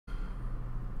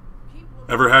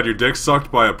Ever had your dick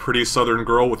sucked by a pretty southern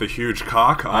girl with a huge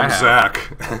cock? I'm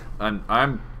Zach.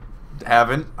 I'm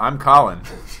Colin.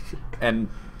 And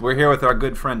we're here with our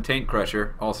good friend Taint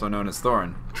Crusher, also known as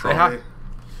Thorin. Say hi.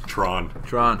 Tron.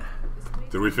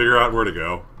 Did we figure out where to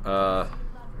go?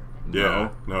 Yeah.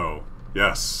 No.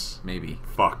 Yes. Maybe.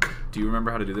 Fuck. Do you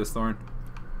remember how to do this, Thorin?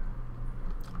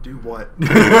 Do what?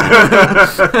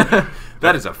 That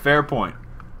is a fair point.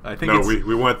 I think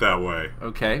we went that way.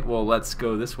 Okay, well, let's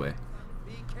go this way.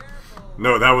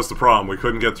 No, that was the problem. We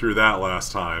couldn't get through that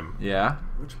last time. Yeah?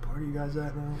 Which part are you guys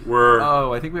at now?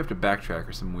 Oh, I think we have to backtrack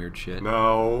or some weird shit.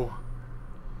 No.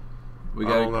 I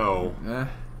don't know.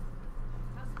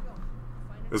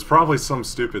 There's probably some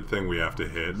stupid thing we have to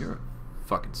hit. You're a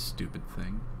fucking stupid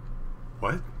thing.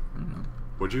 What? I don't know.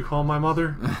 What'd you call my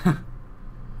mother?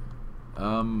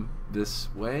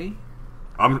 This way?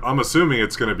 I'm assuming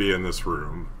it's gonna be in this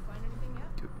room.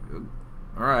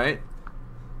 Alright.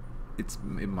 It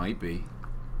might be.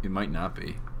 It might not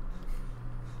be.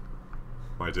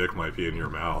 My dick might be in your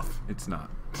mouth. It's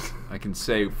not. I can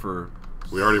say for...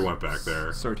 We already went back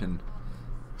there. Certain.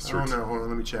 Oh no, hold on,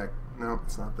 let me check. No,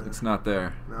 it's not there. It's not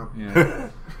there. No.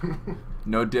 Yeah.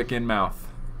 No dick in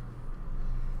mouth.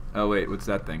 Oh wait, what's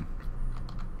that thing?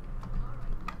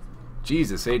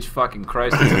 Jesus H fucking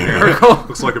Christ, it's a miracle.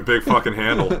 Looks like a big fucking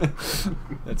handle.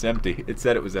 That's empty. It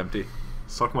said it was empty.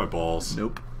 Suck my balls.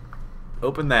 Nope.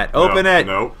 Open that. Open it.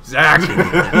 Nope. Zach,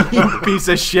 you piece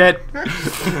of shit.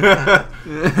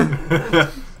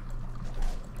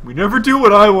 We never do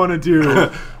what I want to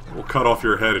do. We'll cut off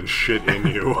your head and shit in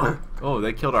you. Oh,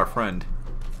 they killed our friend.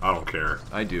 I don't care.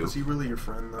 I do. Was he really your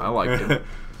friend, though? I liked him.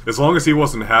 As long as he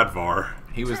wasn't Hadvar.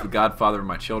 He was the godfather of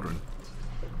my children.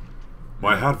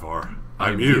 My Hadvar.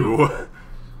 I'm you.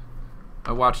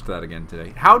 I watched that again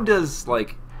today. How does,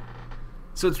 like...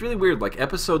 So it's really weird, like,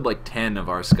 episode, 10 of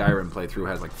our Skyrim playthrough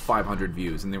has, 500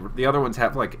 views, and the other ones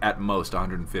have, at most,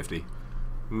 150.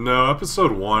 No,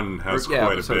 episode 1 has quite a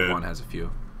bit. Episode 1 has a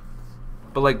few.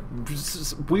 But,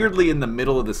 weirdly in the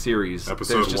middle of the series,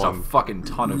 there's just a fucking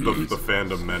ton of views. The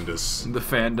fandom menace. The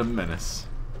fandom menace.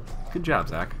 Good job,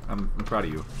 Zach. I'm proud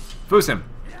of you. Foos him!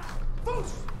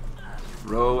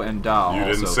 Row and Dahl. You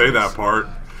didn't say that part.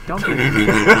 Don't be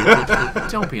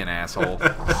an asshole.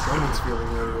 Someone's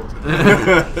feeling literal.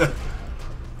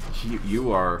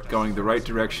 You are going the right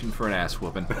direction for an ass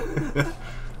whooping.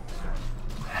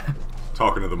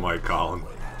 Talking to the mic, Colin.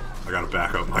 I got a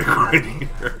backup mic right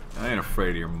here. I ain't afraid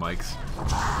of your mics.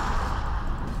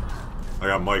 I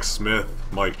got Mike Smith,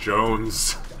 Mike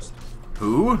Jones.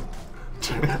 Who?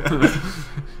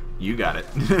 You got it.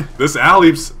 This Al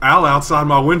outside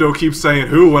my window keeps saying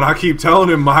who when I keep telling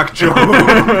him Mike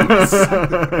Jones.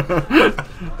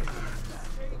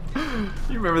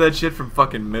 You remember that shit from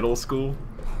fucking middle school?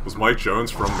 Was Mike Jones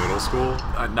from middle school?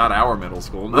 Not our middle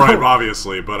school, no. Right,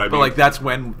 obviously, but I mean... But, that's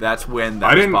when that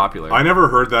was popular. I never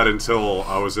heard that until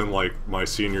I was in, my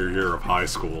senior year of high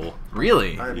school.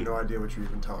 Really? I have no idea what you're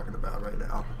even talking about right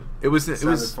now. It was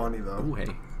funny, though. Ooh,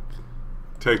 hey.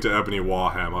 Take the ebony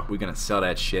warhammer. We're gonna sell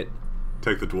that shit.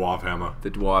 Take the dwarf hammer.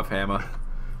 The dwarf hammer.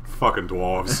 Fucking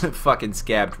dwarves. Fucking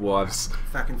scab dwarves.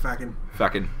 Fucking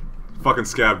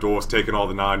scab dwarves taking all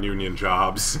the non-union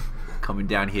jobs. Coming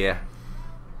down here.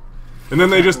 And then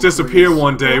they just disappear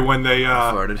one day when they,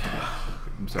 farted.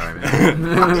 I'm sorry,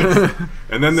 man.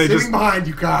 And then they Sitting behind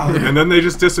you, Kyle. And then they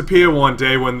just disappear one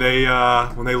day when they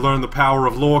learn the power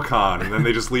of Lorcan, and then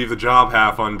they just leave the job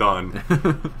half undone.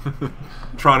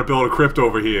 Trying to build a crypt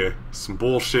over here. Some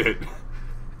bullshit.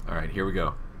 Alright, here we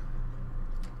go.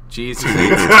 Jesus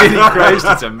Christ,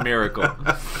 it's a miracle.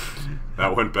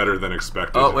 That went better than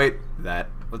expected. Oh, wait.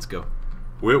 Let's go.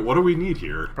 What do we need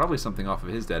here? Probably something off of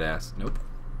his dead ass. Nope.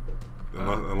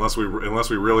 Unless we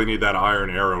really need that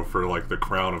iron arrow for, the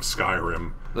crown of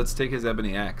Skyrim. Let's take his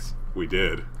ebony axe. We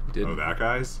did. Oh, that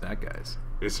guy's? That guy's.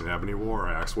 It's an ebony war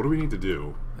axe. What do we need to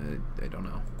do? I don't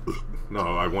know.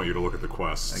 No, I want you to look at the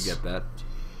quests. I get that.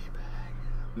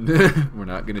 We're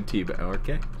not gonna teabag.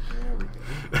 Okay.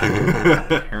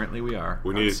 Apparently we are.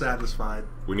 I'm satisfied.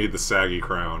 We need the saggy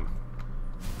crown.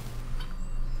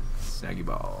 Saggy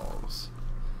balls.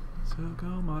 Suck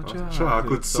on my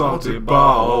chocolate salty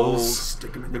balls.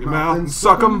 Stick them In your mouth and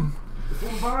suck them.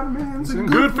 Vitamins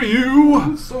and good for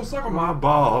you. So suck on my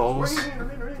balls.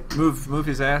 Move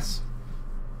his ass.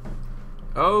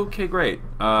 Okay, great.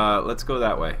 Let's go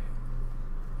that way.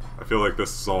 I feel like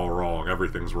this is all wrong.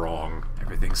 Everything's wrong.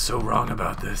 Everything's so wrong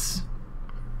about this.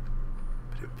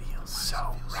 But it feels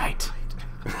so right.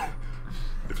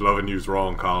 If loving you's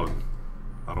wrong, Colin,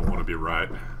 I don't want to be right.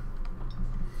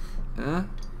 Huh?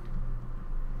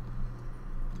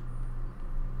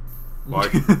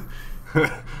 Like,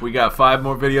 We got 5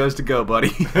 more videos to go, buddy.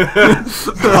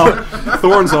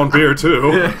 Thorns on beer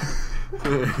too.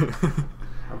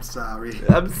 I'm sorry.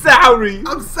 I'm sorry.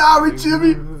 I'm sorry,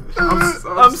 Jimmy.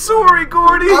 I'm sorry,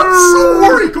 Gordy. I'm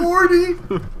sorry, Gordy.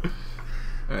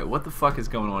 Alright, what the fuck is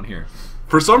going on here?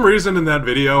 For some reason in that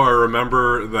video, I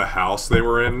remember the house they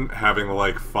were in having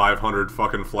like 500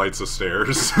 fucking flights of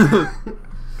stairs. It would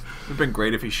have been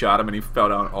great if he shot him and he fell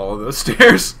down all of those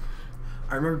stairs.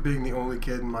 I remember being the only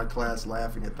kid in my class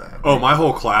laughing at that. Oh, my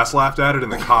whole class laughed at it,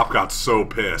 and the cop got so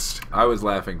pissed. I was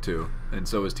laughing too, and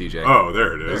so was TJ. Oh,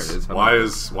 there it is. There it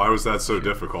is. Why was that so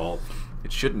difficult?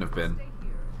 It shouldn't have been.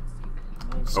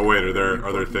 Oh wait, are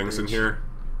there things in here?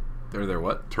 They're there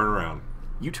what? Turn around.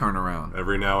 You turn around.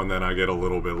 Every now and then I get a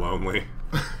little bit lonely.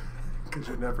 Because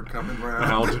you're never coming round.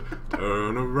 Now,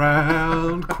 turn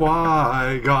around,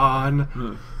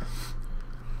 Qui-Gon.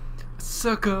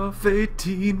 Suck off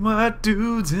 18 white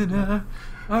dudes and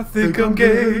I think I'm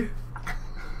gay.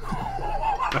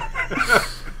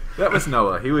 That was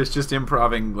Noah. He was just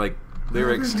improvising like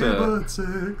lyrics to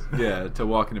to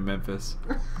Walking to Memphis.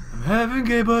 I'm having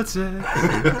gay butt sex.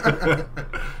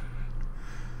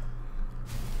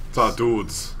 It's our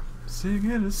dudes.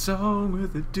 Singing a song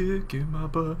with a dick in my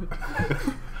butt.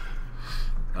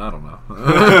 I don't know.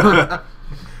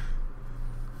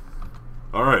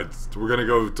 Alright, we're gonna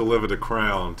go deliver the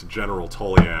crown to General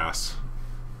Tulliass.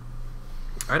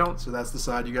 I don't. So that's the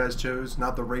side you guys chose,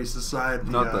 not the racist side,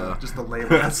 just the lame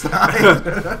ass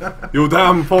side. You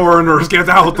damn foreigners, get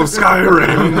out of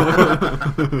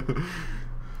Skyrim!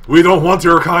 We don't want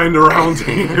your kind around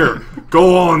here.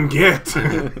 Go on, get.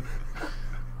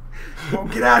 Oh,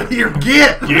 get out of here,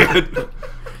 get! Get.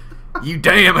 You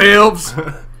damn elves!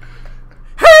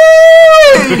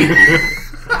 Hey!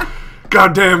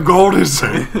 Goddamn Goldies.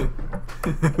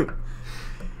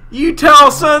 You tall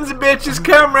sons of bitches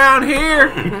come round here!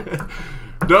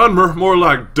 Dunmer, more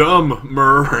like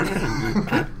dumb-mer.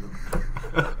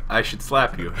 I should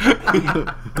slap you. And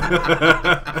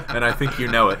I think you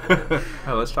know it.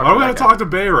 Oh, let's talk I'm to gonna that guy. talk to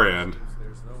Bayrand.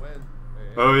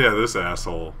 Oh yeah, this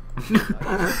asshole.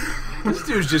 This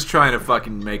dude's just trying to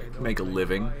fucking make a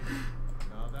living.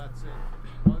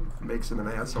 Makes him an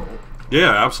asshole.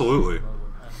 Yeah, absolutely.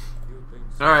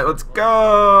 Alright, let's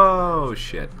go!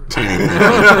 Shit.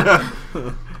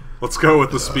 Let's go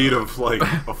with the speed of like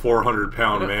a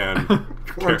 400-pound man.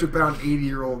 400-pound,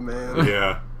 80-year-old man.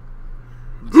 Yeah.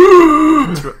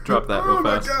 Drop that real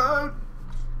fast. God.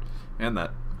 And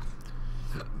that.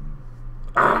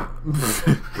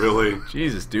 Really?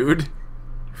 Jesus, dude.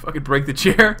 You fucking break the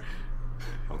chair.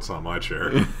 That's not my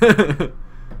chair.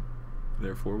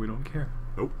 Therefore, we don't care.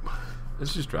 Nope.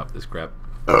 Let's just drop this crap.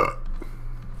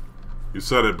 You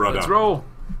said it, brother. Let's roll.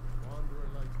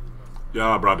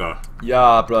 Yeah, brother.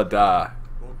 Yeah, brother.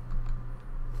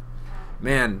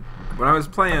 Man, when I was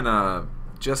playing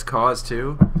Just Cause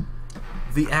 2,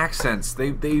 the accents,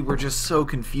 they were just so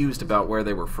confused about where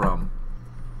they were from.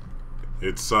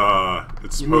 It's You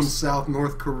mean supposed. South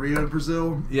North Korea,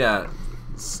 Brazil? Yeah.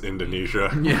 It's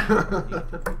Indonesia. Yeah.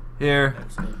 Here.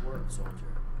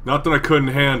 Not that I couldn't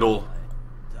handle.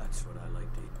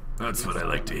 That's what I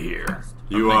like to hear.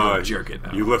 You jerk it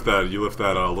now. you lift that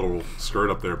little skirt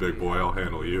up there, big boy. I'll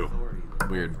handle you.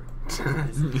 Weird.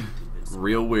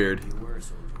 Real weird.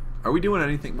 Are we doing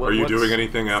anything? Are you doing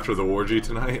anything after the Wargy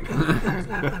tonight?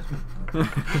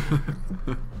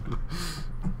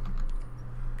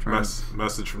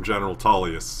 Message from General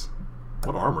Tullius.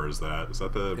 What armor is that? Is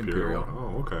that the Imperial?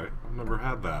 Oh, okay. I've never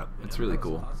had that. It's really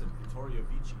cool.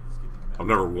 I've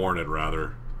never worn it,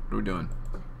 rather. What are we doing?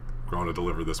 We're going to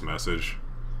deliver this message.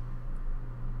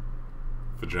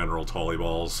 For General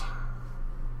Tullyballs.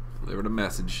 Delivered a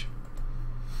message.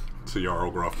 To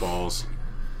Jarl Gruffballs.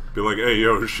 Be like, hey,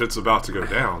 yo, shit's about to go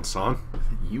down, son.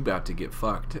 You about to get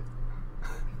fucked.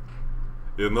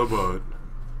 In the butt.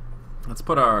 Let's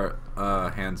put our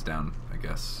hands down, I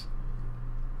guess.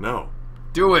 No.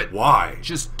 Do it! Why?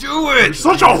 Just do it! You're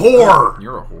such a whore!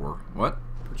 You're a whore. What?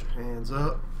 Put your hands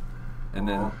up. And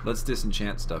then let's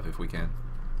disenchant stuff if we can.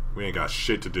 We ain't got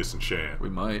shit to disenchant. We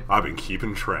might. I've been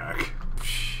keeping track.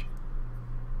 Psh.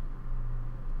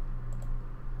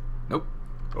 Nope.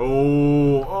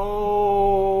 Oh.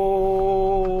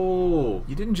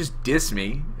 You didn't just diss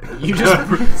me. You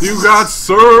just... You got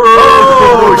served!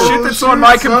 Oh, shit that's on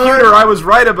my computer I was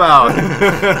right about.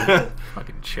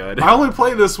 Fucking chud. I only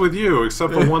played this with you,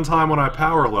 except for one time when I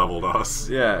power leveled us.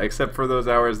 Yeah, except for those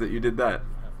hours that you did that.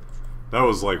 That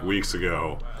was like weeks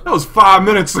ago. That was 5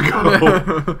 minutes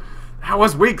ago! That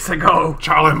was weeks ago!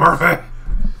 Charlie Murphy!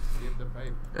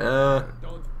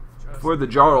 For the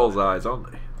Jarl's eyes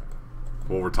only.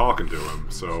 Well, we're talking to him,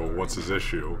 so what's his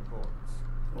issue?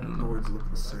 All Nords look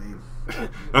the same.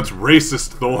 That's racist,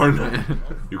 Thorn.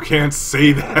 You can't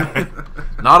say that.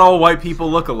 Not all white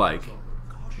people look alike.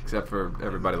 Except for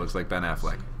everybody looks like Ben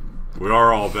Affleck. We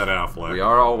are all Ben Affleck. We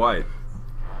are all white.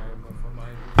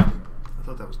 I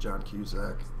thought that was John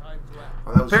Cusack.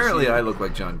 Oh, that was Apparently, I looked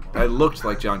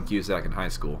like John Cusack in high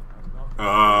school.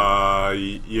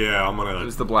 Yeah, I'm gonna... It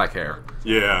was the black hair.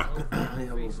 Yeah.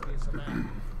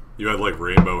 You had, like,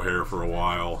 rainbow hair for a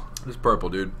while. It was purple,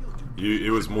 dude.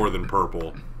 It was more than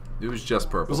purple. It was just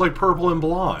purple. It was like purple and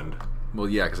blonde. Well,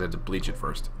 yeah, because I had to bleach it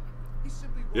first.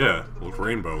 Yeah, it looked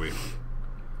rainbowy.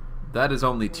 That is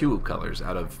only 2 colors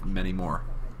out of many more.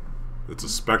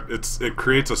 It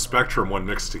creates a spectrum when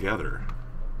mixed together.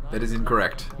 That is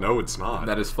incorrect. No, it's not.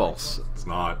 That is false. It's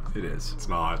not. It is. It's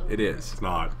not. It is. It's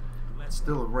not. It's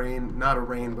still not a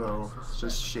rainbow. It's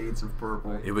just shades of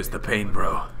purple. It was the pain,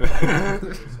 bro.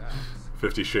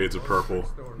 50 Shades of Purple.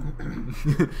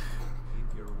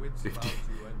 50.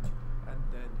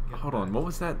 Hold on, what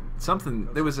was that?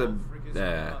 Something. There was a.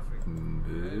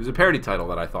 It was a parody title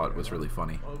that I thought was really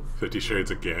funny. 50 Shades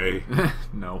of Gay.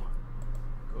 No.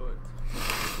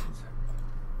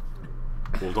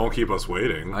 Well, don't keep us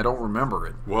waiting. I don't remember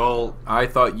it. Well, I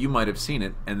thought you might have seen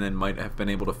it and then might have been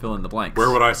able to fill in the blanks.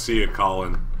 where would I see it,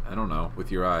 Colin? I don't know.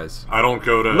 With your eyes. I don't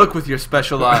go to... Look with your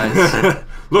special eyes.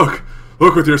 Look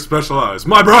with your special eyes.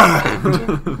 My brand!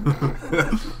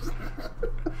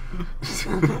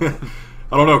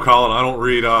 I don't know, Colin. I don't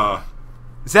read,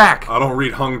 Zach! I don't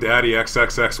read Hung Daddy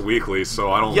XXX Weekly,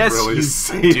 so I don't Yes, really you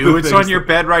see do. the It's things on your that-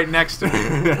 bed right next to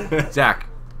me. Zach.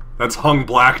 That's Hung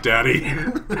Black Daddy.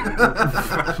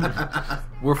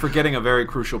 We're forgetting a very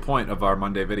crucial point of our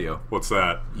Monday video. What's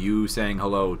that? You saying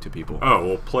hello to people. Oh,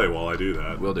 we'll play while I do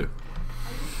that. Will do.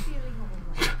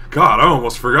 God, I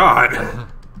almost forgot.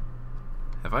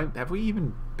 Have we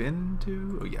even been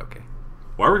to... Oh, yeah, okay.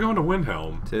 Why are we going to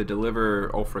Windhelm? To deliver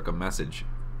Ulfric a message.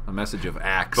 A message of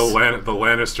axe. The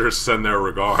Lannisters send their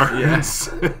regards. Yes.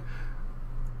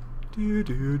 One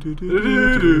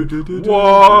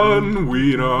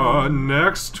wiener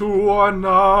next to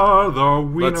another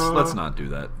wiener. Let's not do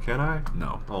that. Can I?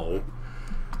 No. Oh.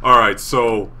 Alright,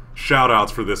 so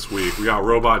shout-outs for this week. We got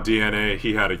Robot DNA.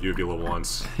 He had a uvula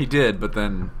once. He did, but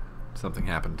then something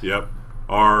happened. Yep.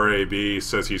 RAB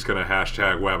says he's going to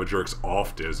hashtag Wabbajerks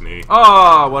off Disney.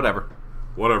 Oh, whatever.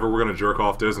 Whatever, we're going to jerk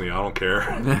off Disney. I don't care.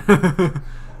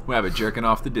 Wabbit jerking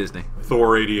off to Disney.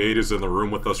 Thor88 is in the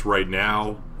room with us right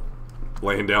now,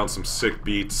 laying down some sick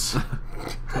beats.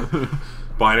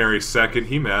 Binary Second,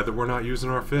 he mad that we're not using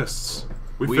our fists.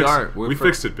 We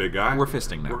fixed it, big guy. We're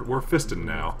fisting now. We're fisting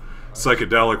now.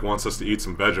 Psychedelic wants us to eat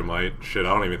some Vegemite. Shit,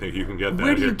 I don't even think you can get that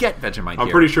Where do here. you get Vegemite I'm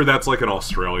here? pretty sure that's like an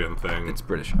Australian thing. It's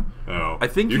British. Oh. I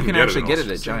think you can actually get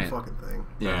it at Same Giant. fucking thing.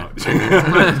 Yeah.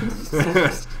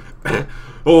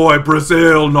 Oh,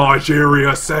 Brazil,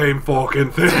 Nigeria, same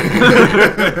fucking thing.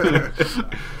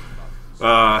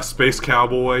 Space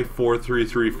Cowboy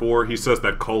 4334. He says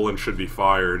that colon should be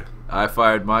fired I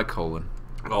fired my colon.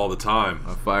 all the time.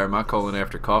 I fire my colon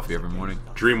after coffee every morning.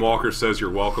 Dreamwalker says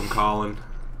you're welcome, Colin.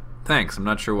 Thanks, I'm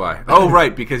not sure why. Oh,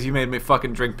 right, because you made me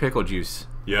fucking drink pickle juice.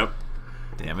 Yep.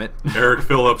 Damn it. Eric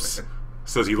Phillips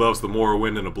says he loves the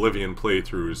Morrowind and Oblivion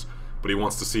playthroughs, but he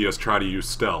wants to see us try to use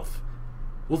stealth.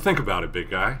 We'll think about it, big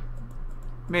guy.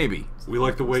 Maybe. We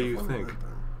like the way you think.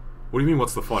 What do you mean?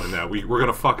 What's the fun in that? We're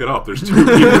gonna fuck it up. There's two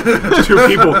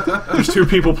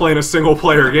people playing a single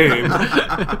player game.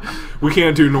 We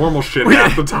can't do normal shit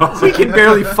half the time. We can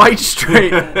barely fight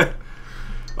straight.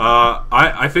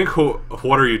 I think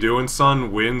What Are You Doing,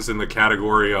 Son wins in the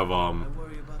category of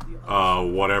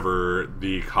whatever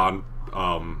the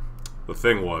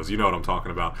thing was. You know what I'm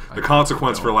talking about. The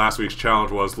consequence for last week's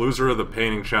challenge was loser of the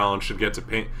painting challenge should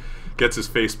gets his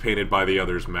face painted by the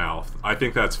other's mouth. I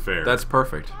think that's fair. That's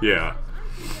perfect. Yeah.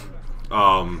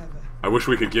 I wish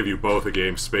we could give you both a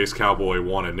game. Space Cowboy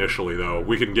won initially, though.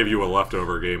 We can give you a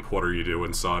leftover game. What Are You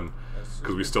Doing, Son?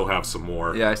 Because we still have some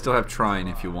more. Yeah, I still have trying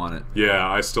if you want it. Yeah,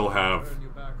 I still have...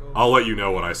 I'll let you know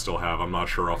what I still have. I'm not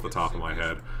sure off the top of my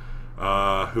head.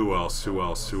 Who else?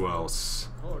 Not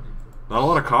a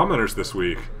lot of commenters this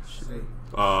week.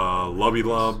 Lubby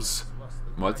Lubs.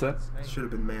 What's that? Should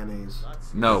have been mayonnaise.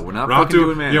 No, we're not fucking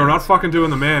doing mayonnaise. Yeah, we're not fucking doing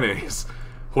the mayonnaise.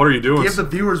 What are you doing? Give the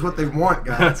viewers what they want,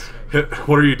 guys.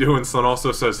 What Are You Doing, Son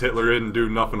also says Hitler didn't do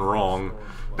nothing wrong.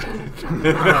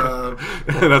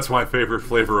 That's my favorite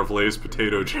flavor of Lay's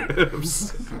potato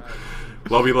chips.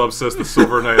 Lovey Love says the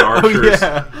Silver Knight Archers. Oh,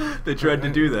 yeah. They tried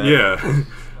to do that. Yeah.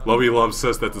 Lovey Love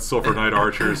says that the Silver Knight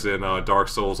Archers in Dark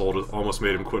Souls almost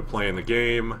made him quit playing the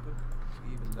game.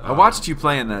 I watched you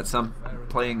playing that some.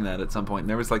 playing that at some point, and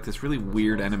there was like this really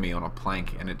weird enemy on a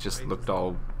plank, and it just looked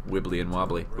all wibbly and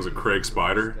wobbly. Was it Craig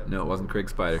Spider? No, it wasn't Craig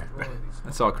Spider.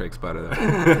 I saw Craig Spider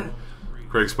though.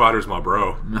 Craig Spider's my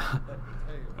bro.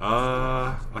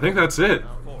 I think that's it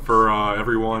for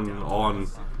everyone on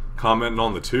commenting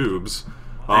on the tubes.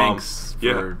 Thanks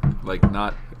for like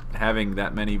not having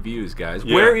that many views, guys.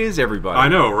 Yeah. Where is everybody? I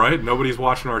know, right? Nobody's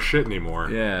watching our shit anymore.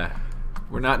 Yeah,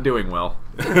 we're not doing well.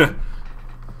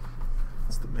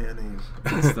 It's the mayonnaise.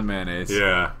 It's the mayonnaise.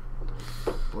 Yeah.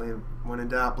 When in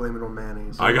doubt, blame it on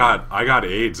mayonnaise. I got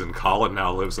AIDS, and Colin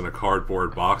now lives in a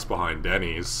cardboard box behind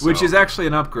Denny's. So. Which is actually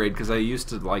an upgrade, because I used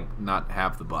to like not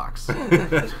have the box.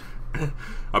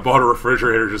 I bought a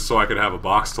refrigerator just so I could have a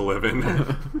box to live in.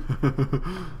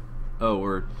 Oh,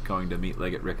 we're going to meet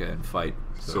Leggett Ricka and fight.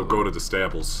 So go to the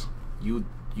stables. You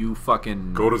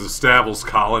fucking... Go to the stables,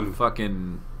 Colin.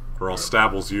 Fucking... Or I'll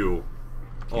stables you.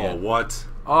 Yeah. Oh, what?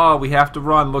 Oh, we have to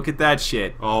run. Look at that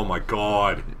shit. Oh my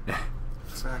god.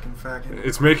 Fackin'.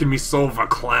 It's making me so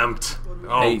verklempt.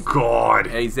 Oh Hey, god.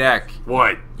 Hey, Zach.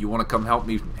 What? You want to come help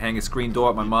me hang a screen door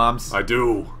at my mom's? I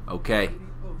do. Okay.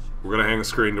 We're gonna hang a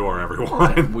screen door,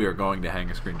 everyone. We are going to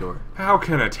hang a screen door. How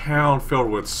can a town filled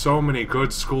with so many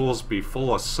good schools be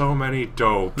full of so many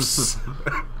dopes?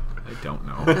 I don't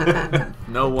know.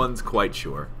 No one's quite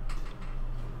sure.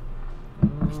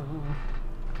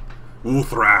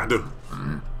 Wuthrad.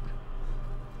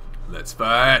 Let's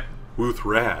fight.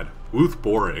 Wuthrad. Wuth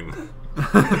boring.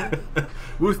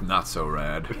 Wooth not so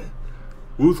rad.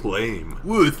 Wuth lame.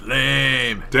 Wooth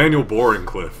lame. Daniel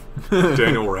Boringcliffe.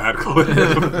 Daniel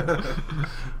Radcliffe.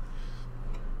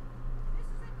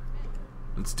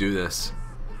 Let's do this.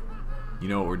 You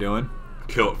know what we're doing?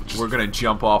 We're gonna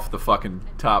jump off the fucking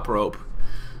top rope.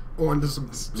 Onto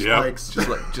some spikes.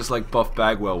 Just like Buff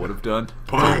Bagwell would have done.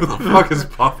 What the fuck is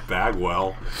Puff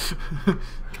Bagwell?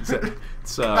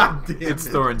 It's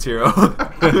Thorin's hero.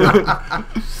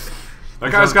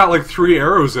 That guy's got like 3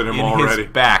 arrows in him already.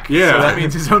 His back. Yeah. So that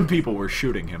means his own people were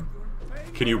shooting him.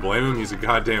 Can you blame him? He's a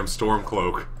goddamn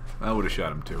Stormcloak. I would have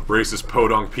shot him too. Racist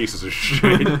podunk pieces of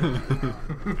shit.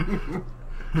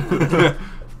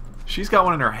 She's got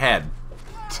one in her head.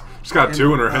 She's got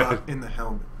 2 in her head. In the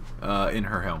helmet. In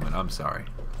her helmet. I'm sorry.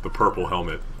 The Purple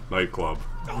Helmet nightclub.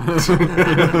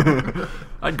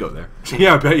 I'd go there.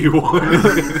 Yeah, I bet you would.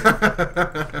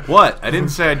 What? I didn't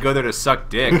say I'd go there to suck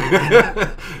dick.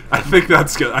 I think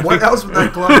that's good. What else would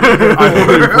that club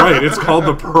Right, it's called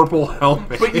the Purple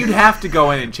Helmet. But you'd have to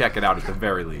go in and check it out at the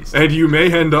very least. And you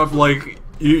may end up like...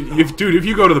 if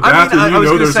you go to the bathroom, I was you know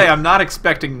gonna there's... say, I'm not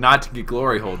expecting not to get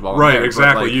glory hold while I'm there. Right,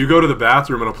 exactly. Like, you go to the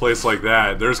bathroom in a place like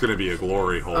that, there's going to be a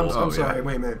glory hole. I'm sorry,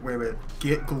 wait a minute.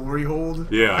 Get glory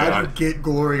hold? Yeah, How do you get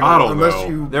glory hold? I don't unless know.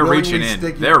 You they're willingly reaching in.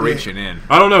 stick They're your dick. reaching in.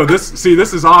 I don't know. This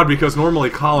is odd because normally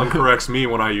Colin corrects me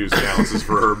when I use nouns as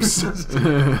verbs.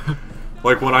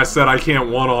 Like when I said I can't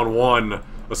one-on-one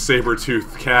a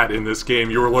saber-toothed cat in this game,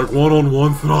 you were like,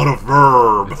 one-on-one's not a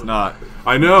verb. It's not.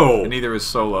 I know. And neither is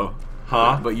solo.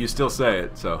 Huh? But you still say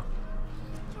it, so.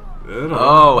 I don't know.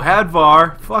 Oh,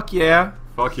 Hadvar. Fuck yeah.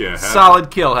 Fuck yeah. Solid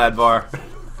kill, Hadvar.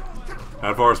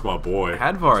 Hadvar's my boy.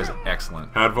 Hadvar is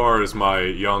excellent. Hadvar is my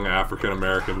young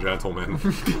African-American gentleman.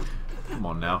 Come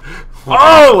on now.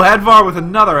 Oh, Hadvar with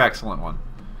another excellent one.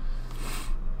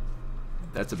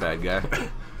 That's a bad guy.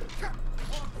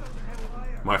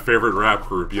 My favorite rap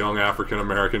group, young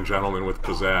African-American gentleman with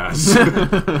pizzazz.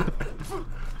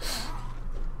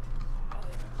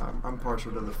 I'm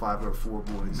partial to the 504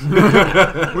 boys.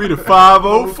 We the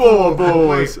 504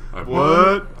 boys.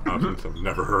 What? I've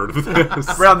never heard of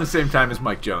this. Around the same time as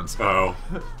Mike Jones. Oh.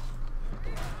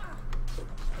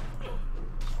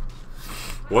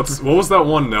 What was that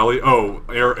one, Nelly? Oh,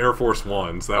 Air Force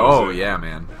Ones. That was it. Yeah,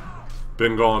 man.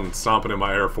 Been gone stomping in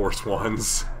my Air Force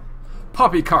Ones.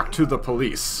 Poppycock to the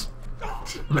police.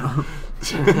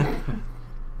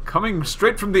 Coming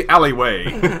straight from the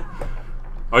alleyway.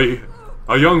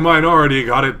 A young minority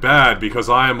got it bad because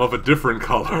I am of a different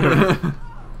color.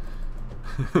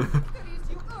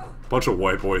 Bunch of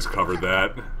white boys covered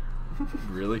that.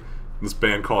 Really? This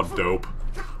band called Dope.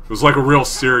 It was like a real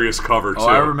serious cover, too. Oh,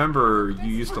 I remember you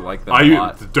used to like them a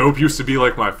lot. Dope used to be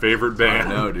like my favorite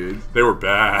band. I know, dude. They were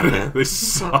bad. They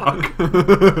suck.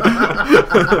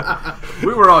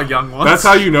 We were all young ones. That's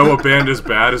how you know a band is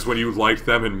bad, is when you liked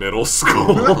them in middle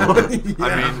school. Yeah.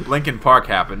 I mean, Linkin Park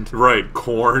happened. Right,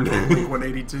 Korn. Blink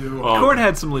 182. Korn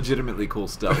had some legitimately cool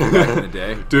stuff back in the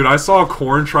day. Dude, I saw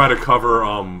Korn try to cover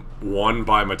One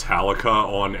by Metallica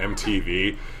on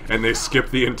MTV, and they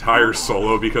skipped the entire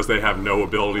solo because they have no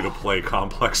ability to play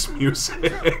complex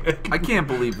music. I can't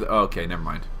believe that. Oh, okay, never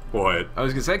mind. What? I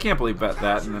was gonna say I can't believe that,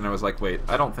 and then I was like, wait,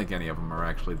 I don't think any of them are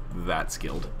actually that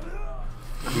skilled.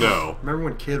 No. Remember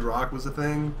when Kid Rock was a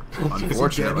thing?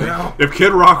 Unfortunately. If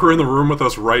Kid Rock were in the room with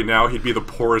us right now, he'd be the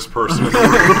poorest person in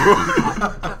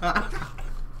the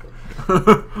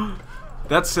room.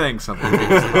 That's saying something,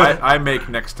 because I make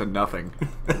next to nothing.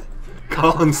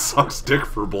 Colin sucks dick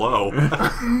for blow.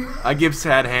 I give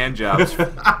sad hand jobs,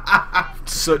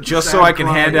 just so I can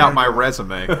hand out my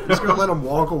resume. Just gonna let them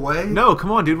walk away? No,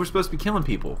 come on, dude. We're supposed to be killing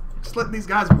people. Just letting these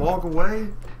guys walk away?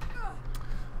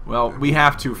 Well, we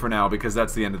have to for now, because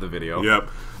that's the end of the video. Yep.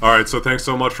 Alright, so thanks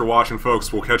so much for watching,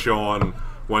 folks. We'll catch you on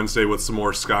Wednesday with some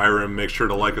more Skyrim. Make sure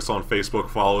to like us on Facebook,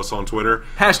 follow us on Twitter.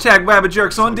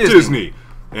 #Wabbajerks on Disney.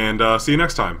 And see you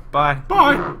next time. Bye.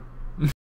 Bye.